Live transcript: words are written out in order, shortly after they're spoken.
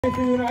For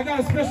you. I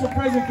got a special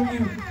present for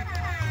you.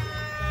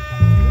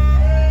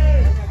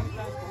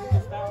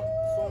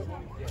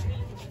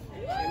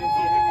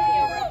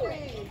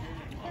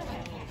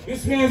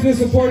 This man's been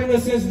supporting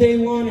us since day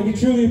one, and we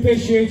truly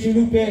appreciate you,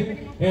 Lupe,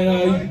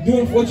 and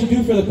doing what you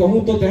do for the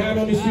Conjunto to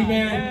handle the street,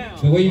 man.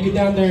 The way you get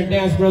down there and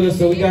dance, brother.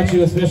 So we got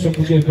you a special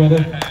gift,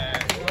 brother.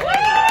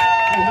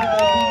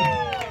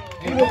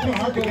 And it's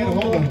hard to get a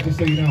hold of, just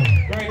so you know.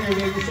 Right here,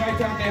 baby.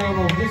 Chi-Town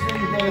down. This for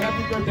you, brother.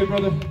 Happy birthday,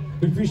 brother.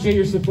 We appreciate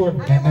your support.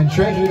 And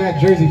treasure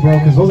that jersey, bro,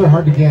 because those are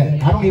hard to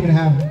get. I don't even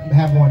have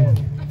one.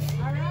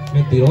 I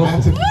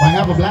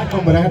have a black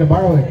one, but I had to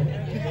borrow it.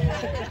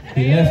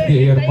 He left it.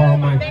 He had to borrow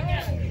mine.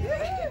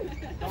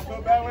 Don't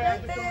feel bad way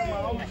after doing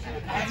my own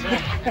shit.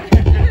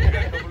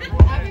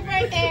 Happy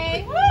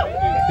birthday!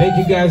 Thank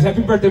you, guys.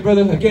 Happy birthday,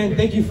 brother. Again,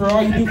 thank you for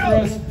all you do for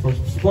us, for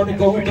supporting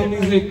Conjunto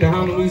music,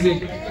 Tejano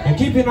music, and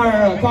keeping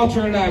our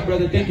culture alive,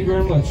 brother. Thank you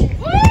very much. And this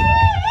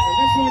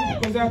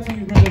one goes out to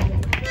you, brother.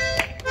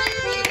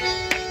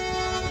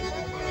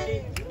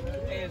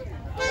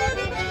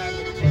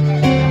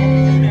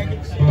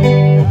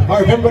 All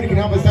right, if everybody can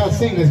help us out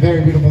sing this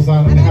very beautiful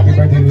song, Happy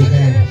Birthday to his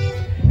man.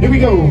 Here we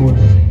go.